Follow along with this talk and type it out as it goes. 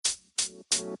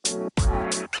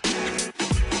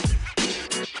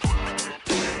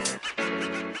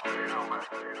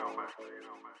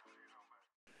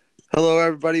Hello,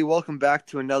 everybody. Welcome back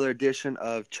to another edition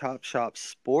of Chop Shop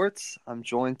Sports. I'm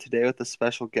joined today with a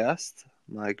special guest,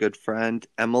 my good friend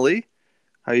Emily.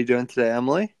 How are you doing today,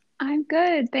 Emily? I'm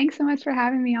good. Thanks so much for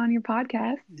having me on your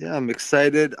podcast. Yeah, I'm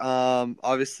excited.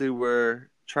 Obviously, we're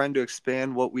trying to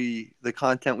expand the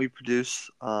content we produce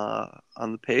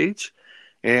on the page,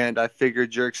 and I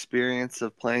figured your experience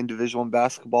of playing Division One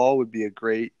basketball would be a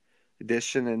great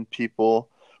addition, and people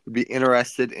would be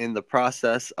interested in the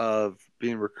process of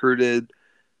being recruited,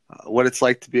 what it's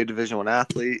like to be a Division One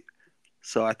athlete.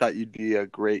 So I thought you'd be a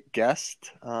great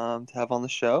guest to have on the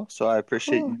show. So I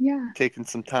appreciate Cool. you Yeah. taking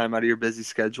some time out of your busy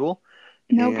schedule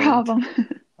No and problem.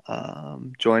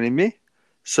 joining me.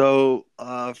 So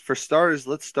for starters,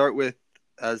 let's start with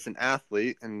as an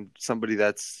athlete and somebody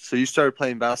so you started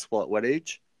playing basketball at what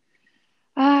age?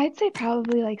 I'd say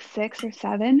probably like 6 or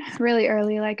 7, really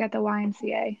early, like at the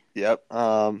YMCA. Yep.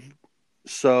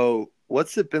 So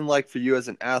what's it been like for you as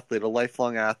an athlete, a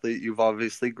lifelong athlete? You've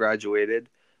obviously graduated.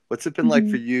 What's it been like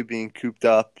for hmm you being cooped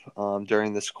up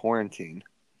during this quarantine?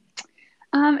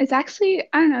 It's actually,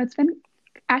 I don't know, it's been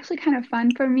actually kind of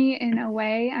fun for me in a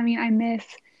way. I mean, I miss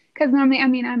because normally, I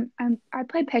mean, I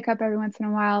play pickup every once in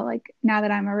a while, like now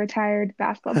that I'm a retired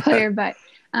basketball player, but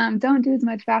don't do as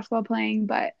much basketball playing.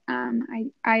 But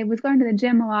I was going to the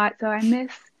gym a lot, so I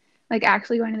miss like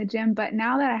actually going to the gym. But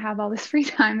now that I have all this free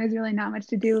time, there's really not much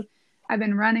to do. I've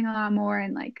been running a lot more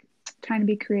and like trying to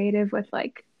be creative with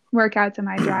like workouts in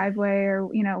my driveway or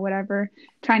whatever,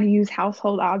 trying to use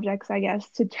household objects, I guess,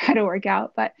 to try to work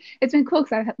out. But it's been cool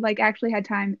because I've like actually had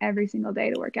time every single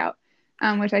day to work out,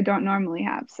 which I don't normally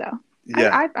have. So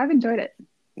Yeah. I've enjoyed it.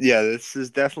 Yeah, this has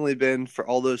definitely been for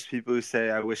all those people who say,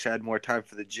 I wish I had more time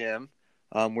for the gym.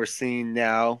 We're seeing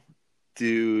now,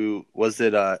 was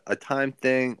it a time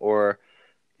thing or,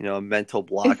 a mental Is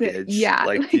it blockage? yeah,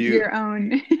 Like, like your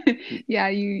own yeah,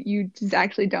 you just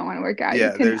actually don't want to work out. You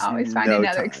yeah, can there's always find no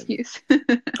another time. excuse.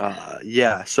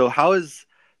 Yeah. So how has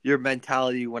your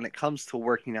mentality when it comes to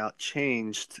working out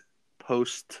changed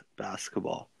post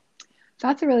basketball? So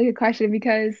that's a really good question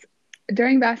because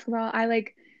during basketball, I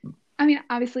mean,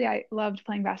 obviously I loved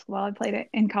playing basketball. I played it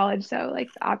in college, so like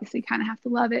obviously kind of have to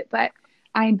love it, but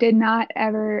I did not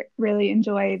ever really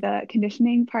enjoy the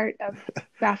conditioning part of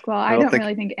basketball. I I don't don't think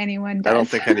really think anyone I don't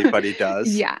does. think anybody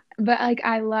does. Yeah, but like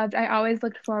I always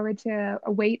looked forward to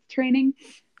a weight training.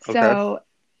 Okay. So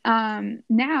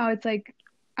now it's like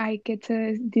I get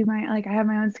to do like I have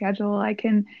my own schedule. I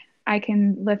can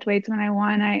lift weights when I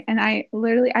want. I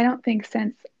literally I don't think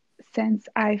since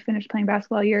I finished playing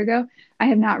basketball a year ago, I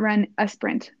have not run a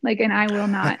sprint. Like, and I will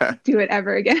not do it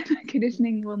ever again.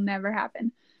 Conditioning will never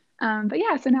happen. But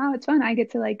yeah, so now it's fun. I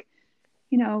get to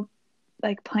you know,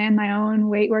 like plan my own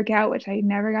weight workout, which I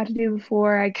never got to do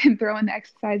before. I can throw in the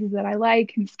exercises that I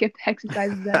like and skip the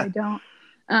exercises that I don't.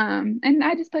 And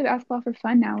I just play basketball for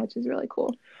fun now, which is really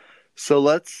cool. So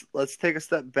let's take a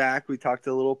step back. We talked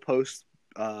a little post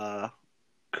uh,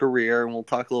 career, and we'll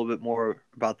talk a little bit more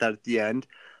about that at the end.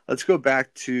 Let's go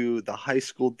back to the high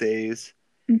school days,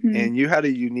 hmm and you had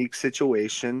a unique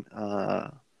situation.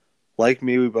 Like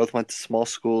me, we both went to small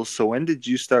schools. So when did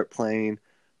you start playing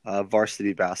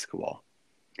varsity basketball?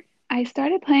 I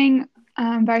started playing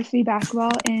varsity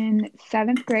basketball in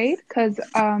seventh grade because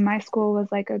my school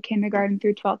was like a kindergarten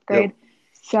through 12th Yep. grade.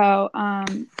 So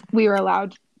we were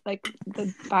allowed, like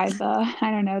by the, I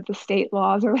don't know, the state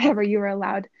laws or whatever, you were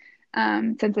allowed,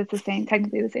 since it's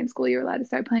technically the same school, you were allowed to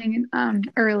start playing in,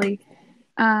 early.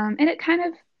 And it kind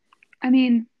of, I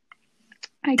mean,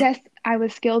 I guess I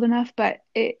was skilled enough, but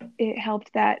it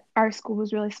helped that our school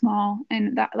was really small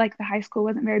and that like the high school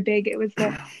wasn't very big. It was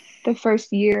the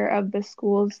first year of the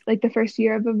schools, like the first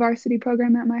year of a varsity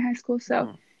program at my high school. So,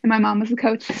 Hmm. and my mom was the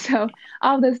coach, so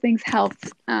all of those things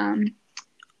helped.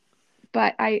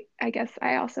 But I guess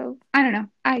I don't know.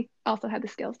 I also had the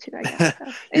skills too, I guess.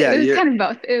 So Yeah, it was you're kind of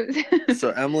both. It was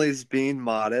so Emily's being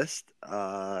modest.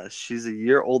 She's a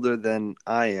year older than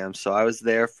I am, so I was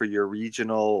there for your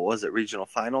was it regional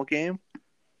final game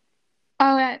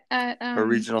oh at or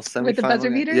regional with the semifinal buzzer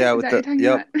game? beater. Yeah, Is with that what you're the talking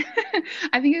yep. about?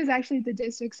 I think it was actually the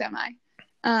district semi.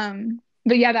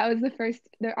 But yeah, that was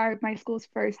my school's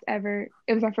first ever.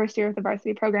 It was our first year with the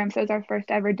varsity program, so it was our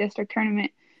first ever district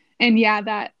tournament. And yeah,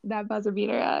 that buzzer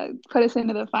beater put us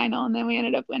into the final, and then we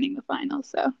ended up winning the final.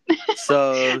 So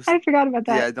So I forgot about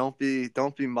that. yeah,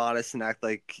 don't be modest and act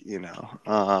like you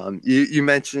know. You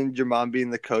mentioned your mom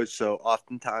being the coach, so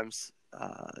oftentimes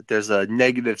there's a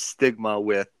negative stigma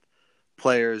with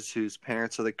players whose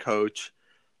parents are the coach.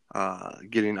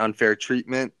 getting unfair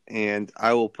treatment, and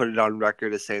I will put it on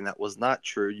record as saying that was not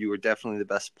true. You were definitely the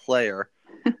best player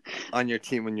on your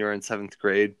team when you were in seventh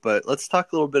grade. But let's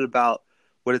talk a little bit about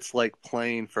what it's like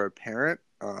playing for a parent.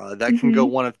 That can go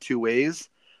Hmm. one of two ways.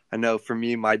 I know for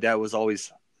me, my dad was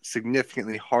always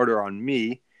significantly harder on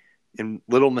me, and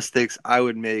little mistakes I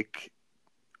would make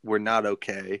were not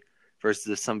okay versus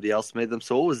if somebody else made them.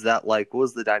 So, what was that like? What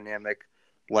was the dynamic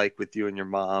like with you and your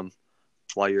mom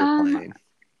while you were Um, playing?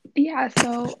 yeah,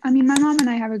 so I mean, my mom and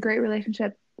I have a great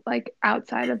relationship, like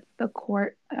outside of the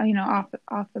court,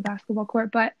 off the basketball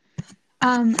court. But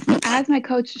as my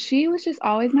coach, she was just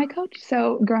always my coach.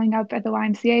 So growing up at the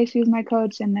YMCA, she was my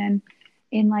coach, and then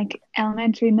in like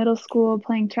elementary, middle school,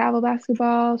 playing travel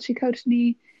basketball, she coached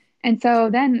me. And so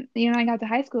then, I got to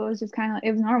high school, it was just kind of,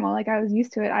 it was normal. Like I was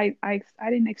used to it. I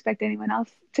didn't expect anyone else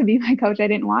to be my coach. I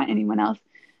didn't want anyone else.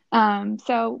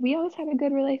 So we always had a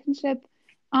good relationship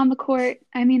on the court.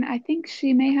 I mean, I think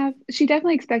she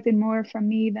definitely expected more from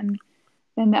me than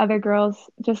the other girls,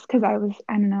 just because I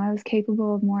don't know, I was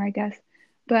capable of more, I guess.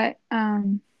 But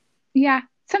yeah,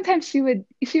 sometimes she would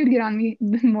get on me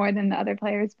more than the other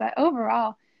players. But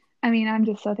overall, I mean, I'm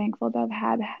just so thankful to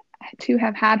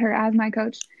have had her as my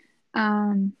coach.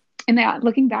 Um, and yeah,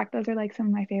 looking back, those are like some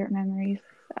of my favorite memories.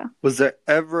 So. Was there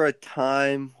ever a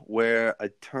time where a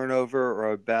turnover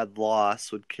or a bad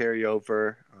loss would carry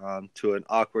over to an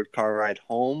awkward car ride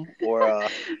home or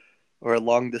a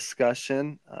long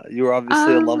discussion? You were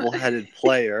obviously a Um, level-headed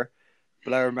player,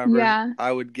 but I remember yeah.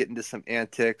 I would get into some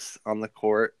antics on the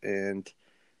court and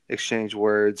exchange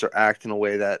words or act in a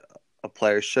way that a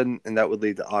player shouldn't, and that would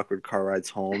lead to awkward car rides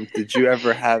home. Did you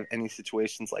ever have any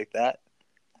situations like that?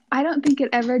 I don't think it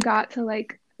ever got to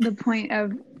like the point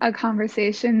of a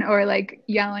conversation or like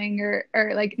yelling or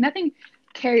like nothing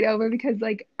carried over because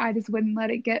like I just wouldn't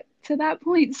let it get to that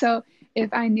point. So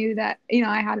if I knew that,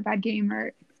 I had a bad game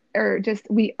or just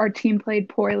our team played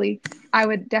poorly,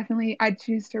 I'd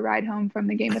choose to ride home from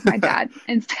the game with my dad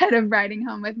instead of riding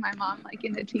home with my mom like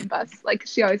in the team bus. Like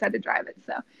she always had to drive it.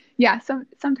 So yeah,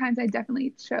 sometimes I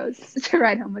definitely chose to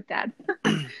ride home with dad.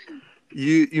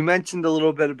 You mentioned a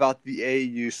little bit about the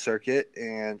AAU circuit,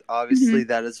 and obviously Hmm.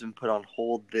 that has been put on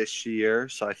hold this year.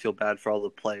 So I feel bad for all the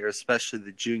players, especially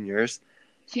the juniors,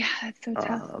 Yeah, that's so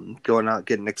tough. going out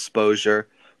getting exposure.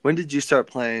 When did you start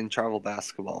playing travel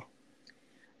basketball?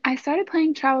 I started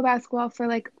playing travel basketball for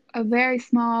like a very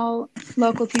small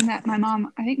local team that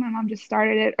I think my mom just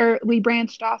started it, or we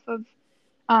branched off of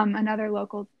another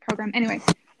local program. Anyway,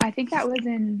 I think that was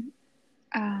in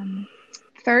um,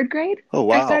 third grade. Oh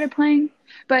I wow! started playing,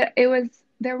 but there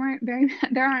aren't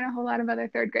a whole lot of other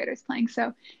third graders playing.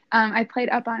 So I played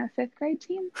up on a fifth grade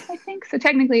team, I think. So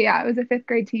technically, yeah, it was a fifth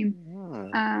grade team.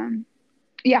 Hmm. Um,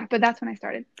 yeah, but that's when I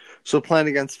started. So playing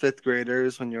against fifth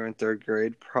graders when you were in third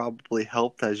grade probably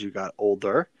helped as you got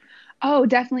older. Oh,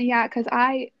 definitely, yeah, because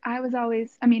I was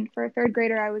always, I mean, for a third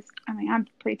grader, I mean, I'm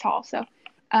pretty tall, so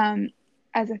um,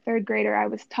 as a third grader, I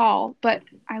was tall, but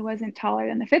I wasn't taller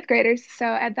than the fifth graders. So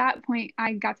at that point,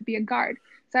 I got to be a guard.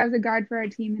 So I was a guard for our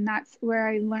team, and that's where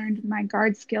I learned my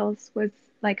guard skills was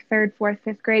like third, fourth,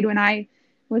 fifth grade when I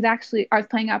was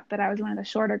playing up, but I was one of the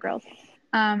shorter girls.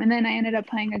 And then I ended up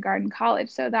playing a guard in college.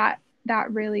 So that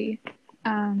really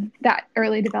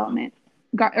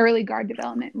that early guard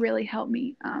development really helped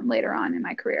me later on in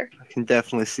my career. I can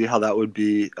definitely see how that would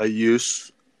be a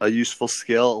useful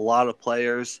skill. A lot of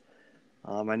players,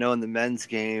 I know in the men's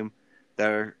game,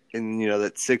 they're in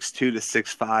that 6'2" to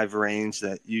 6'5" range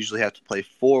that usually have to play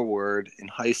forward in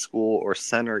high school or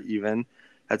center even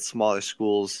at smaller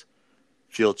schools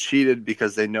feel cheated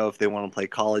because they know if they want to play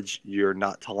college, you're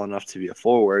not tall enough to be a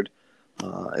forward.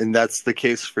 And that's the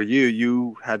case for you.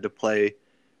 You had to play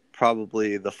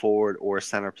probably the forward or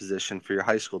center position for your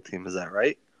high school team. Is that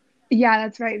right? Yeah,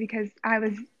 that's right, because I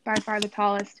was by far the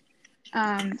tallest.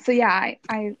 So yeah,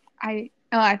 I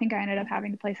think I ended up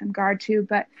having to play some guard too,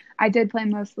 but I did play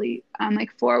mostly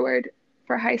like forward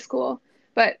for high school.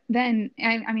 But then,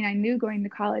 I mean, I knew going to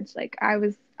college, like I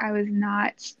was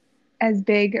not as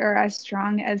big or as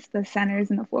strong as the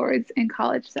centers and the forwards in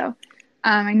college. So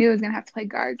I knew I was gonna have to play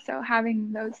guard. So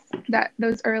having that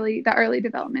early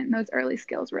development, those early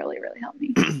skills really, really helped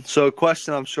me. So, a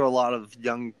question I'm sure a lot of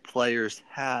young players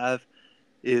have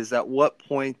is at what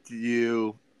point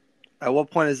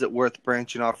is it worth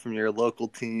branching off from your local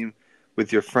team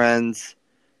with your friends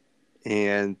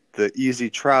and the easy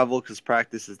travel because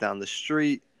practice is down the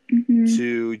street Hmm.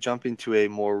 to jumping to a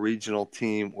more regional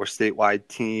team or statewide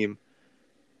team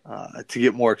to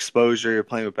get more exposure? You're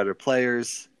playing with better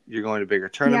players. You're going to bigger Yeah.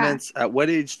 tournaments. At what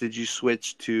age did you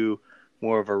switch to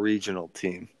more of a regional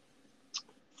team?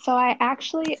 So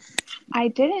I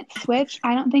didn't switch,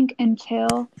 I don't think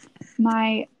until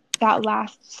my that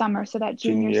last summer, so that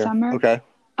Junior junior year. summer. Okay.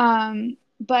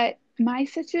 But my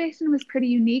situation was pretty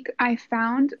unique. I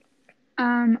found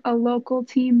a local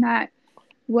team that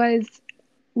was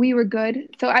we were good.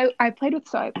 I played with,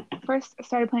 so I first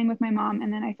started playing with my mom,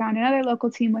 and then I found another local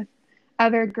team with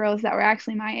other girls that were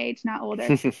actually my age, not older.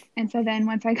 And so then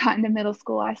once I got into middle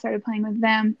school, I started playing with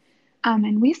them.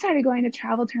 And we started going to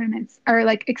travel tournaments or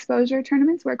like exposure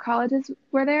tournaments where colleges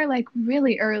were there like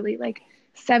really early, like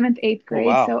seventh, eighth Oh, grade.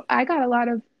 wow. So I got a lot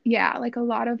of, yeah, like a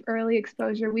lot of early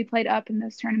exposure. We played up in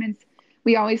those tournaments.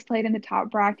 We always played in the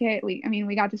top bracket. I mean,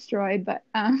 we got destroyed, but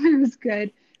it was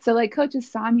good. So like coaches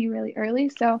saw me really early.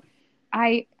 So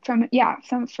from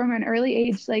an early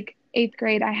age, like eighth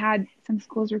grade, I had some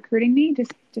schools recruiting me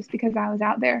just because I was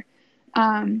out there.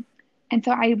 Um, and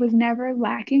so I was never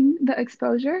lacking the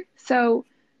exposure. So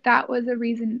that was a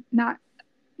reason not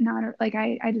like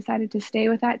I decided to stay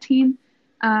with that team.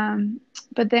 Um,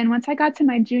 but then once I got to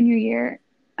my junior year,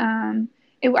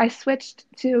 I switched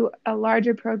to a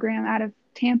larger program out of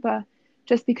Tampa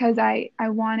just because I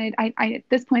wanted I at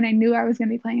this point I knew I was going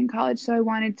to be playing in college, so I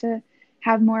wanted to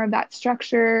have more of that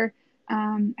structure,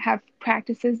 have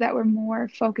practices that were more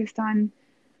focused on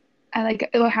I like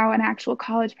how an actual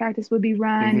college practice would be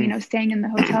run, Hmm. staying in the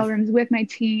hotel rooms with my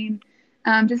team,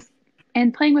 just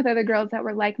and playing with other girls that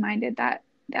were like-minded that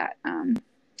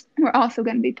were also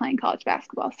going to be playing college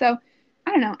basketball. So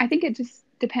I don't know. I think it just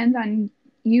depends on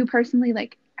you personally,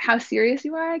 like how serious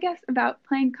you are, I guess, about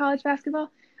playing college basketball.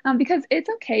 Because it's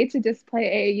okay to just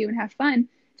play AAU and have fun.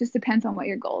 Just depends on what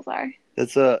your goals are.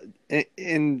 That's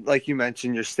in like you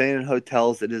mentioned, you're staying in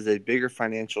hotels. It is a bigger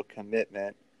financial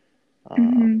commitment.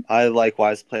 Hmm. I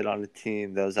likewise played on a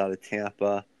team that was out of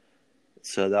Tampa.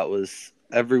 So that was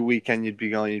every weekend you'd be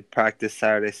going, you'd practice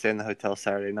Saturday, stay in the hotel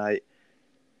Saturday night,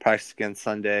 practice again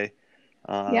Sunday.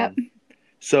 Yep. Um,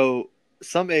 so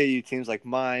some AAU teams like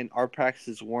mine, our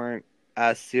practices weren't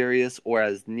as serious or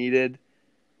as needed.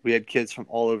 We had kids from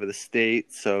all over the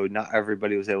state, so not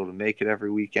everybody was able to make it every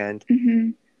weekend.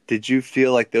 Hmm. Did you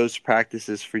feel like those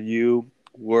practices for you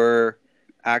were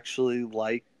actually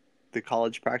like the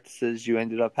college practices you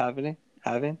ended up having?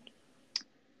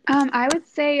 I would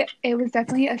say it was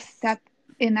definitely a step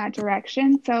in that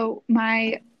direction. So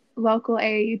my local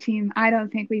AAU team, I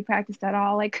don't think we practiced at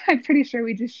all. Like I'm pretty sure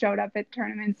we just showed up at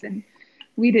tournaments and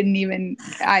we didn't even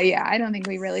I don't think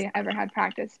we really ever had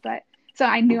practice. But so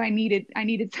I knew I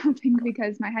needed something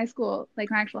because my high school, like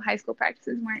my actual high school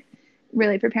practices weren't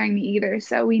really preparing me either.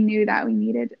 So we knew that we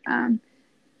needed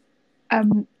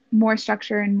more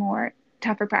structure and more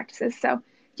tougher practices. So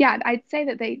yeah, I'd say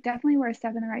that they definitely were a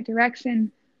step in the right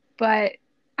direction, but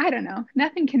I don't know.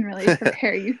 Nothing can really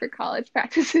prepare you for college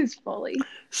practices fully.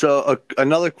 So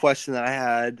another question that I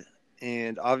had,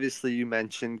 and obviously you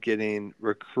mentioned getting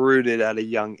recruited at a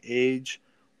young age.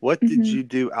 What did Hmm. you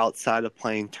do outside of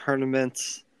playing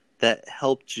tournaments that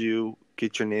helped you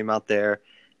get your name out there?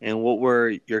 And what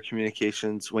were your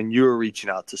communications when you were reaching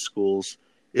out to schools,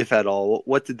 if at all?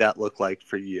 What did that look like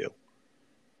for you?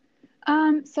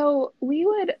 So we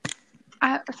would,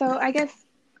 so I guess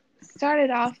started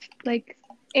off like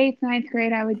eighth, ninth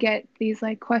grade, I would get these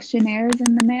like questionnaires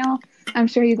in the mail. I'm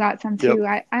sure you got some Yep. too.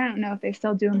 I don't know if they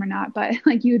still do them or not, but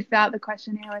like you would fill out the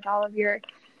questionnaire with all of your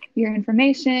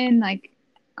information. Like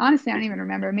honestly, I don't even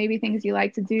remember. Maybe things you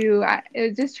like to do. It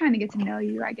was just trying to get to know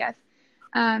you, I guess.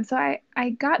 So I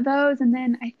got those, and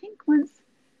then I think once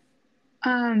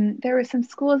there were some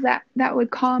schools that would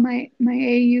call my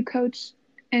AU coach,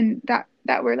 and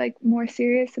that were like more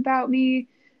serious about me.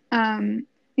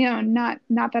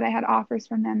 Not that I had offers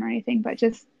from them or anything, but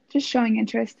just showing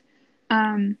interest.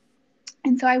 Um,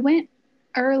 and so I went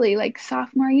early, like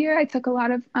sophomore year. I took a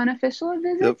lot of unofficial Yep.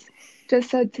 visits just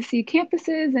so to see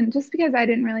campuses, and just because I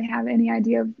didn't really have any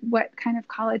idea of what kind of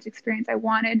college experience I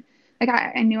wanted. Like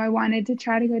I knew I wanted to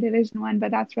try to go Division 1,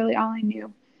 but that's really all I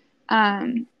knew.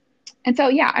 Um, and so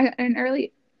yeah, and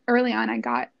early on, I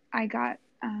got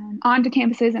onto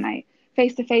campuses and I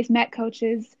face to face met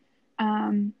coaches.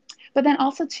 Um, but then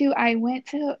also too, I went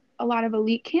to a lot of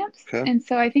elite camps, Okay. and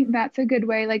so I think that's a good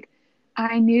way. Like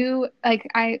I knew, like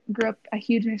I grew up a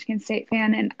huge Michigan State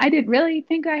fan, and I didn't really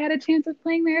think I had a chance of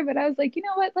playing there, but I was like, you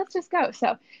know what, let's just go.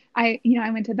 So I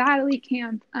went to that elite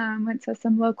camp, went to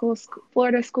some local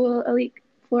Florida schools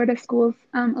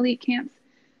elite camps.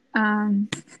 Um,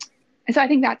 and so I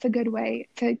think that's a good way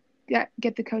to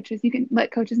get the coaches. You can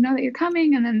let coaches know that you're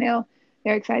coming, and then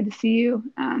they're excited to see you.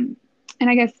 And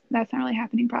I guess that's not really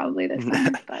happening probably this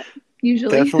summer, but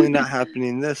usually. Definitely not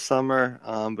happening this summer,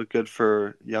 but good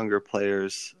for younger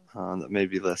players that may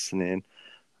be listening.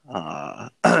 uh,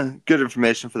 good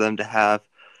information for them to have.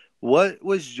 What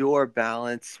was your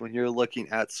balance when you're looking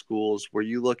at schools? Were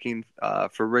you looking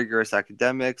for rigorous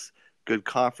academics, good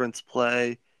conference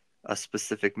play, a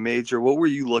specific major? What were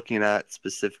you looking at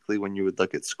specifically when you would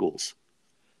look at schools?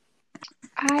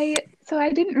 I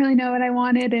didn't really know what I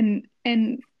wanted,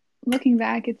 and looking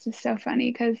back, it's just so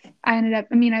funny because I ended up,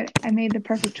 I mean, I made the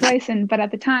perfect choice, and but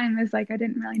at the time it was like I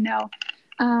didn't really know.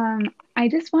 I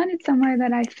just wanted somewhere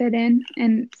that I fit in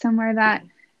and somewhere that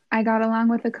I got along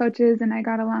with the coaches and I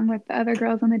got along with the other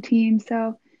girls on the team.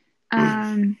 So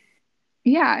um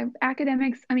yeah,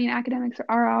 academics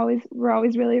are always were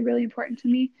always really, really important to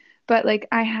me. But like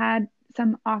I had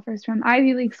some offers from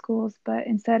Ivy League schools, but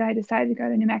instead I decided to go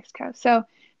to New Mexico. So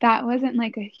that wasn't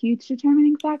like a huge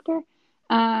determining factor.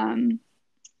 Um,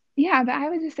 yeah, but I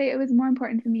would just say it was more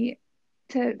important for me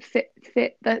to fit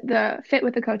the fit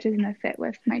with the coaches and the fit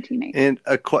with my teammates. And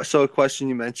a question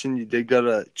you mentioned, you did go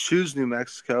to choose New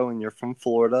Mexico, and you're from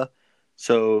Florida.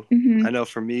 So I Hmm. know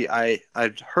for me,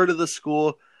 I'd heard of the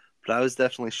school, but I was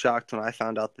definitely shocked when I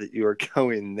found out that you were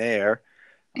going there.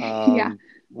 Yeah.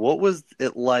 What was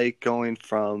it like going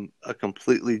from a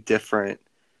completely different,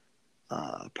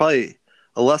 probably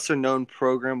a lesser known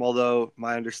program? Although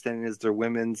my understanding is their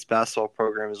women's basketball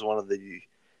program is one of the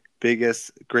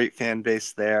biggest, great fan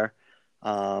base there.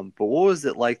 But what was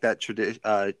it like that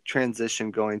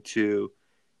transition going to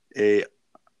a,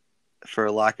 for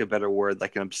lack of a better word,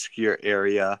 like an obscure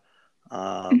area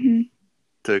um, Hmm.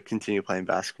 to continue playing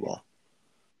basketball?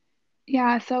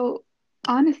 Yeah, so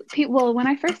honestly, well, when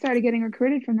I first started getting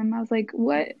recruited from them, I was like,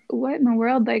 what in the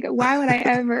world? Like, why would I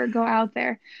ever go out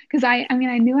there? Because I mean,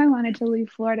 I knew I wanted to leave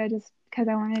Florida just because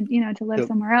I wanted, to live Yep.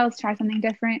 somewhere else, try something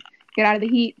different, get out of the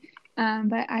heat.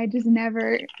 But I just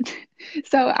never,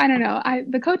 so I don't know.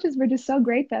 The coaches were just so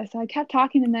great though. So I kept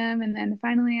talking to them, and then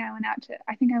finally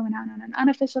I think I went out on an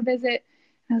unofficial visit.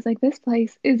 And I was like, this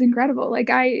place is incredible. Like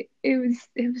it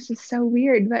was just so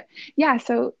weird. But yeah,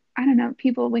 so I don't know,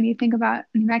 people, when you think about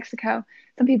New Mexico,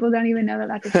 some people don't even know that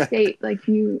that's a state. Like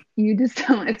you just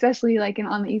don't, especially like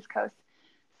on the East Coast.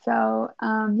 So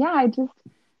yeah,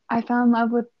 I fell in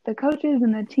love with the coaches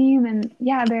and the team, and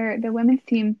yeah, the women's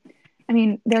team. I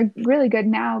mean, they're really good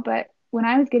now, but when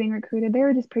I was getting recruited, they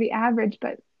were just pretty average.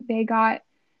 But they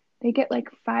get like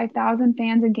 5,000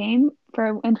 fans a game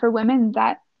for women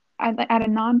that at a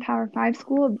non-Power 5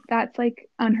 school, that's like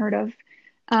unheard of.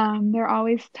 They're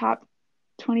always top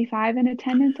 25 in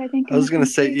attendance, I think, I in the was going to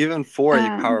say, country. even for a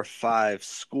Um, Power Five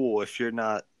school, if you're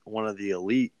not one of the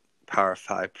elite Power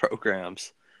Five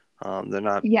programs, they're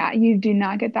not. yeah, you do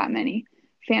not get that many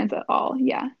fans at all.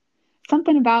 Yeah.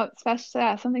 Something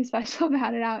special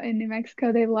about it out in New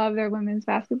Mexico. They love their women's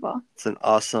basketball. It's an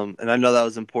awesome, and I know that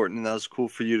was important, and that was cool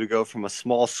for you to go from a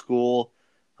small school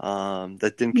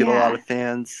that didn't get a lot Yeah. of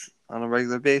fans on a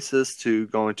regular basis to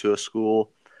going to a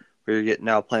school where you're getting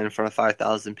now playing in front of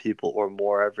 5,000 people or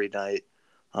more every night.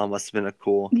 Must have been a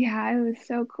cool. Yeah, it was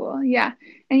so cool. Yeah,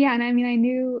 and I mean, I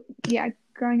knew, yeah,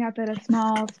 growing up at a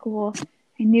small school,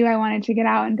 I knew I wanted to get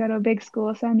out and go to a big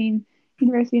school. So, I mean,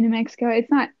 University of New Mexico,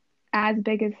 it's not as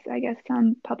big as, I guess,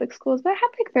 some public schools, but it had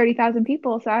like 30,000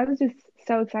 people. So I was just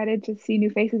so excited to see new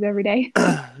faces every day.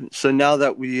 So now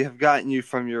that we have gotten you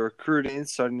from your recruiting,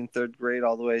 starting in third grade,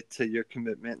 all the way to your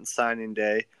commitment and signing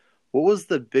day, what was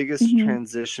the biggest Hmm.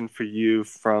 transition for you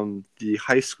from the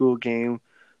high school game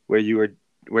where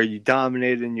you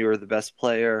dominated and you were the best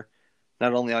player,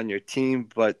 not only on your team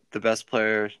but the best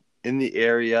player in the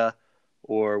area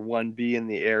or 1B in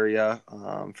the area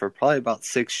for probably about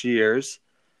 6 years?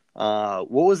 What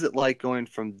was it like going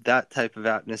from that type of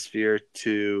atmosphere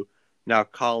to now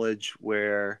college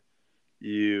where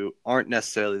you aren't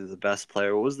necessarily the best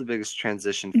player? What was the biggest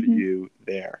transition for Hmm. you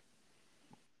there?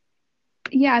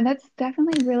 Yeah, that's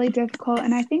definitely really difficult.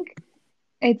 And I think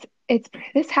it's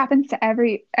this happens to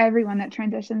everyone that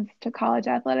transitions to college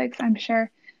athletics, I'm sure.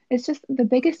 It's just the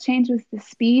biggest change was the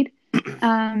speed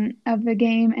of the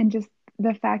game and just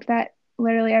the fact that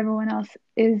literally everyone else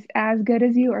is as good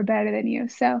as you or better than you.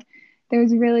 So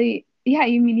there's really, yeah,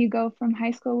 you mean you go from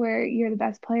high school where you're the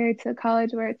best player to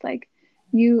college where it's like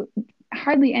you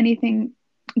hardly anything.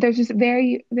 There's just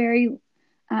very, very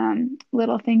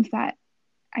little things that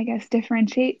I guess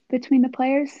differentiate between the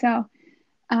players. So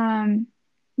um,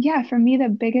 yeah, for me, the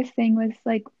biggest thing was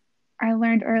like I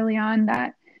learned early on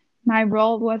that my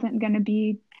role wasn't going to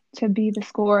be to be the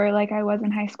scorer like I was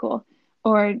in high school,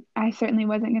 or I certainly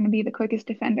wasn't going to be the quickest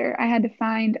defender. I had to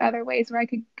find other ways where I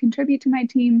could contribute to my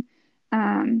team,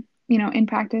 in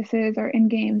practices or in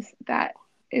games that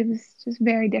it was just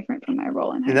very different from my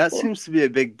role in And high that school. seems to be a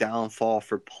big downfall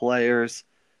for players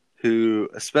who,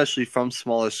 especially from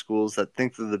smaller schools that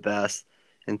think they're the best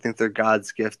and think they're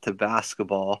God's gift to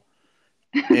basketball,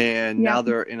 and Yeah. now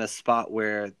they're in a spot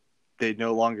where they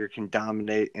no longer can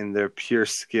dominate and their pure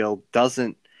skill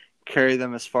doesn't carry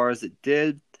them as far as it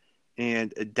did,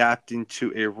 and adapting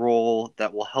to a role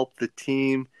that will help the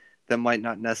team that might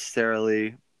not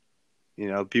necessarily,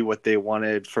 be what they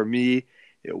wanted. For me,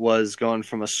 it was going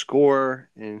from a scorer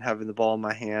and having the ball in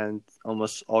my hand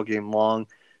almost all game long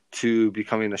to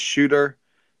becoming a shooter.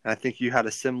 And I think you had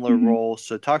a similar Hmm. role.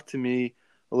 So talk to me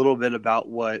a little bit about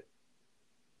what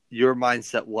your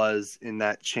mindset was in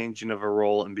that changing of a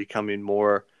role and becoming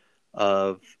more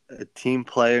of a team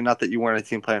player. Not that you weren't a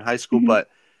team player in high school, Hmm. but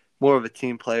more of a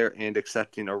team player and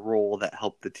accepting a role that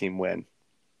helped the team win.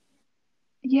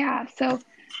 Yeah. So,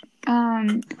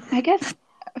 I guess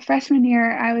freshman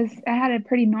year, I had a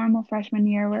pretty normal freshman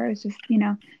year where it was just,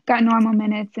 got normal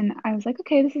minutes, and I was like,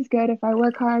 okay, this is good. If I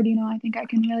work hard, I think I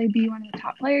can really be one of the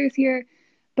top players here.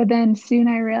 But then soon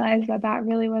I realized that that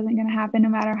really wasn't going to happen no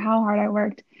matter how hard I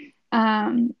worked.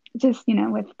 Just,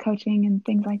 with coaching and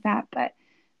things like that. But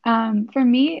for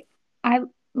me, I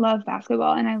love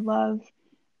basketball, and I love,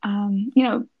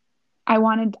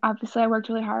 obviously I worked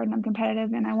really hard and I'm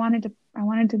competitive, and I wanted to,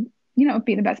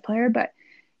 be the best player. But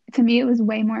to me, it was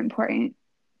way more important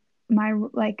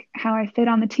like how I fit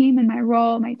on the team and my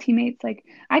role, my teammates. Like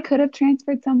I could have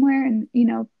transferred somewhere and,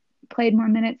 played more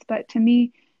minutes, but to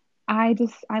me, I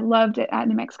loved it at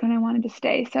New Mexico and I wanted to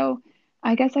stay. So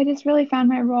I guess I just really found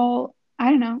my role. I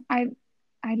don't know.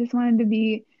 I just wanted to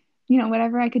be,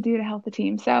 whatever I could do to help the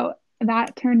team. So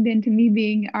that turned into me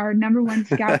being our number one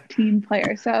scout team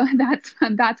player. So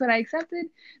that's what I accepted.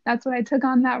 That's what I took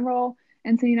on that role.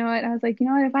 And so, what, I was like,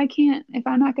 what, if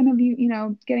I'm not going to be,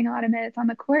 getting a lot of minutes on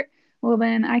the court, well,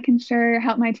 then I can sure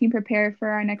help my team prepare for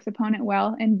our next opponent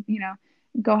well and,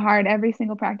 go hard every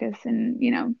single practice and,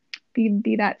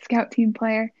 be that scout team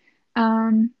player.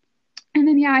 Um, and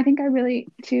then yeah, I think I really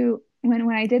too when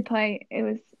I did play, it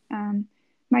was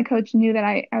my coach knew that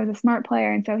I was a smart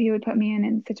player, and so he would put me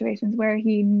in situations where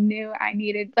he knew I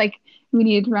needed like we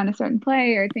needed to run a certain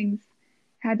play or things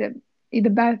had to the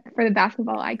best for the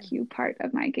basketball IQ part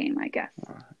of my game, I guess.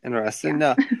 Interesting.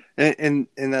 Yeah. No, and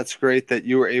that's great that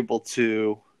you were able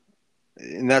to,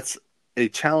 and that's a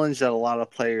challenge that a lot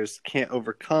of players can't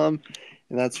overcome,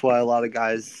 and that's why a lot of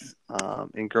guys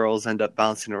and girls end up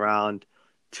bouncing around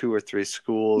two or three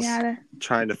schools Yeah.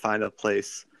 trying to find a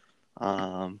place.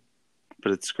 Um,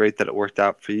 but it's great that it worked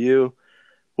out for you.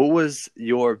 What was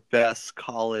your best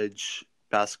college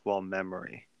basketball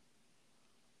memory?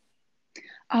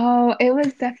 Oh, it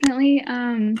was definitely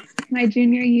my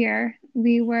junior year.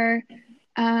 We were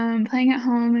playing at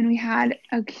home and we had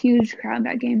a huge crowd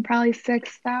that game, probably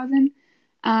 6,000.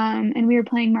 And we were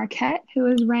playing Marquette, who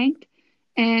was ranked.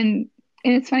 And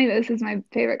and it's funny that this is my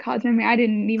favorite college memory. I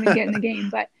didn't even get in the game,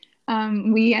 but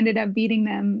we ended up beating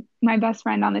them. My best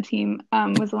friend on the team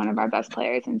was one of our best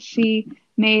players, and she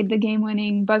made the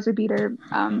game-winning buzzer beater.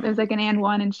 It was like an and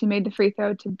one, and she made the free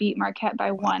throw to beat Marquette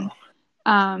by one,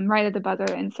 Wow. right at the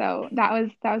buzzer. And so that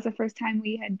was the first time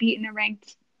we had beaten a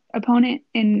ranked opponent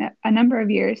in a number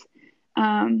of years.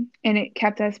 And it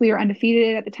kept us, we were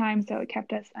undefeated at the time, so it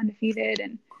kept us undefeated.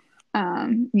 And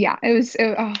yeah, it was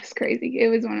crazy. It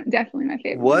was definitely my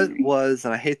favorite What memory. was,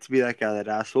 and I hate to be that guy that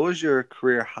asks, what was your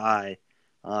career high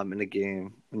in a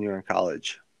game when you were in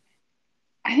college?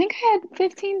 I think I had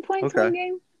 15 points one Okay.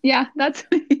 game. Yeah, that's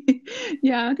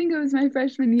yeah, I think it was my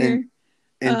freshman And year.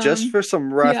 and just for some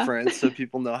Yeah. reference, so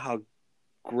people know how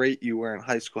great you were in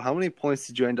high school, how many points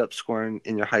did you end up scoring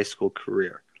in your high school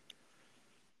career?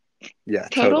 Yeah,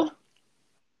 total. Total?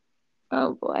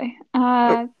 Oh boy.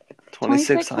 Oh, 2600?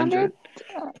 2,600.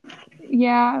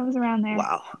 Yeah, it was around there.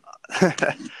 Wow.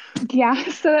 Yeah,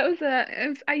 so that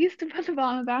was I used to put the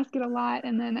ball in the basket a lot,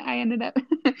 and then I ended up,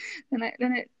 then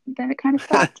it kind of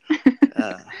stopped.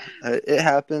 uh, it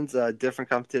happens. Different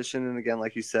competition, and again,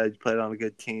 like you said, you played on a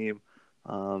good team.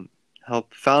 Um,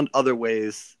 help found other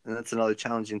ways, and that's another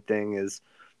challenging thing is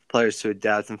players to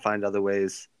adapt and find other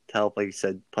ways to help. Like you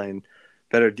said, playing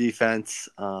better defense.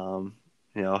 Hmm.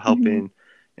 Helping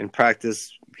in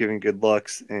practice, giving good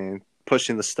looks, and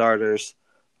pushing the starters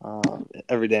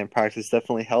every day in practice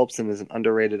definitely helps and is an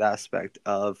underrated aspect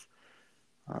of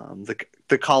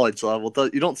the college level.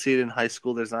 You don't see it in high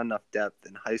school. There's not enough depth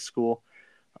in high school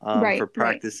for Right, right.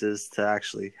 practices to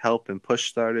actually help and push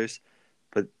starters.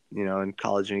 But in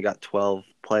college, when you got 12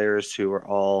 players who are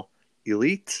all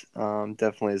elite,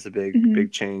 definitely is a Hmm.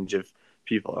 big change. If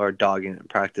people are dogging it in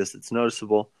practice, it's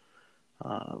noticeable.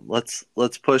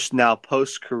 Let's push now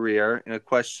post career. And a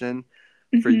question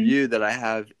for Hmm. you that I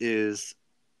have is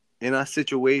in a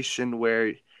situation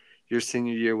where your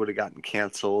senior year would have gotten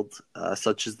canceled,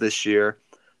 such as this year,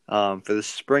 for the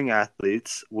spring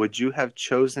athletes, would you have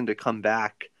chosen to come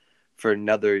back for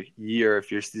another year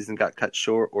if your season got cut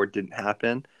short or didn't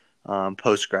happen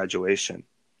post graduation?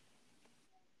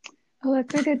 Oh,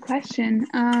 that's a good question.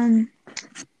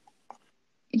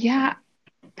 Yeah,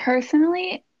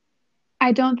 personally,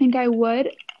 I don't think I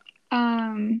would.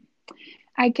 Um,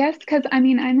 I guess because I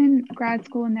mean I'm in grad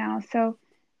school now, so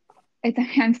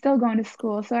I'm still going to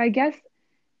school. So I guess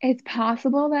it's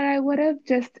possible that I would have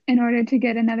just in order to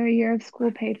get another year of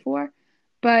school paid for.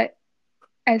 But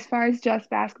as far as just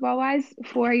basketball wise,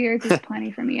 4 years is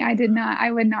plenty for me. I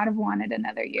would not have wanted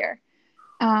another year.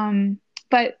 Um,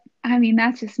 but I mean,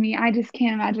 that's just me. I just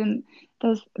can't imagine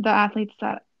the athletes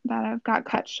that have got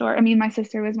cut short. I mean, my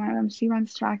sister was one of them. She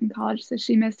runs track in college, so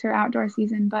she missed her outdoor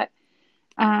season. But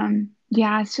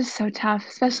yeah, it's just so tough,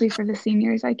 especially for the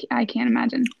seniors. I can't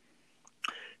imagine.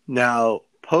 Now,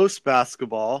 post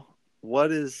basketball,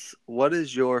 what is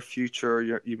your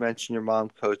future? You mentioned your mom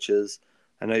coaches.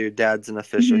 I know your dad's an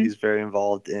official. Hmm. He's very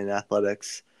involved in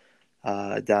athletics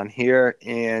down here,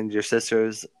 and your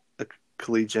sister's a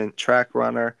collegiate track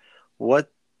runner.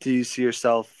 What do you see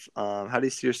yourself? How do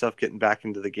you see yourself getting back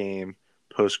into the game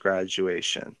post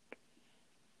graduation?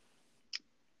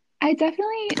 I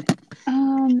definitely,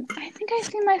 I think I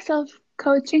see myself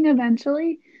coaching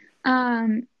eventually.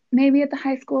 Maybe at the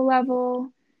high school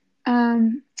level.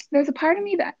 There's a part of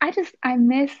me that I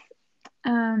miss.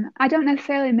 I don't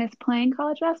necessarily miss playing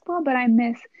college basketball, but I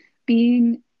miss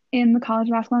being in the college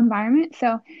basketball environment.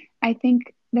 So I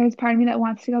think there's part of me that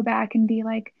wants to go back and be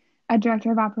like a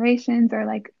director of operations or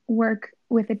like work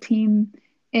with a team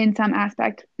in some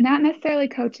aspect. Not necessarily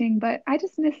coaching, but I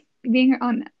just miss being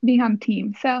on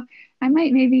team. So I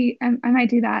might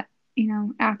do that,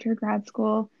 after grad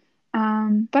school.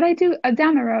 But I do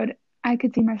down the road, I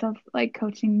could see myself like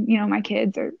coaching, my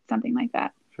kids or something like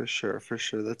that. For sure, for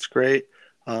sure. That's great.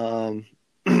 Um,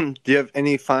 do you have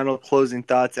any final closing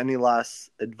thoughts? Any last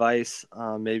advice,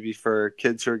 maybe for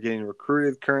kids who are getting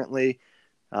recruited currently?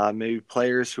 Maybe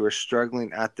players who are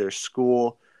struggling at their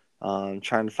school,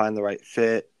 trying to find the right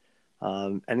fit.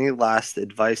 Any last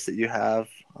advice that you have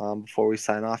before we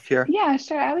sign off here? Yeah,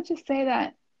 sure. I would just say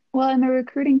that, well, in the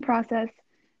recruiting process,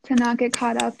 to not get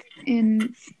caught up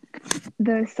in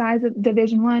the size of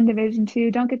Division 1, Division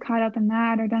 2. Don't get caught up in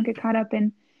that, or don't get caught up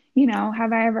in,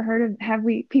 have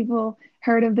people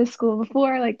heard of this school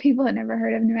before? Like people had never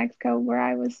heard of New Mexico where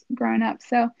I was growing up.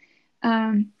 So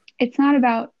it's not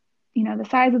about, the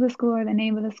size of the school or the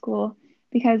name of the school,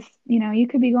 because, you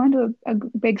could be going to a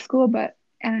big school, but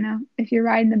I don't know, if you're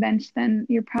riding the bench, then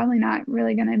you're probably not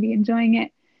really going to be enjoying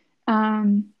it.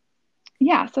 Um,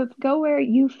 yeah, so go where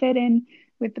you fit in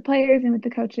with the players and with the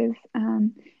coaches.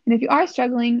 And if you are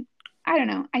struggling, I don't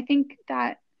know. I think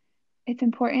that it's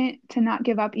important to not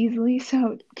give up easily.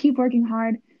 So keep working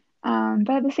hard. But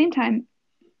at the same time,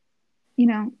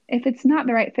 if it's not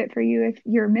the right fit for you, if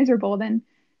you're miserable, then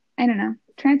I don't know.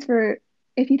 Transfer.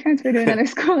 If you transfer to another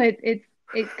school, it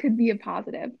could be a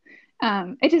positive.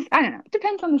 It just I don't know. It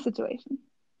depends on the situation.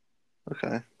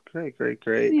 Okay, great, great,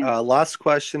 great. Yeah. Last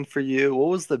question for you. What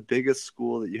was the biggest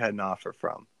school that you had an offer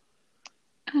from?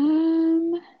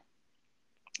 Um,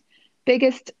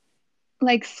 Biggest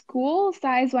like school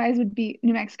size wise would be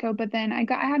New Mexico, but then I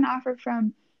had an offer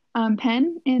from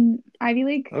Penn in Ivy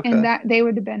League, and Okay, that they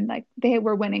would have been like they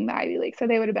were winning the Ivy League, so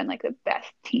they would have been like the best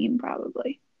team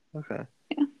probably. okay.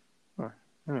 Yeah. Huh,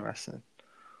 interesting.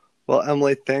 Well,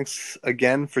 Emily, thanks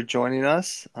again for joining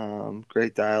us.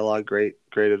 Great dialogue, great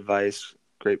advice,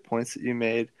 great points that you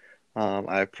made.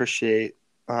 I appreciate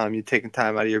you taking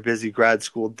time out of your busy grad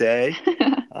school day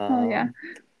Oh yeah. um,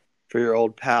 for your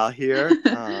old pal here.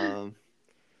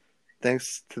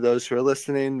 Thanks to those who are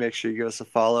listening. Make sure you give us a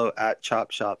follow at Chop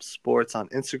Shop Sports on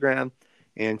Instagram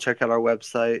and check out our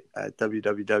website at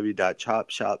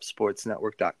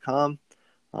www.chopshopsportsnetwork.com.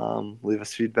 Leave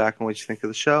us feedback on what you think of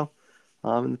the show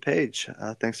in the page.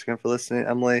 Thanks again for listening,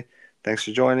 Emily. Thanks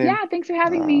for joining. Yeah, thanks for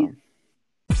having me.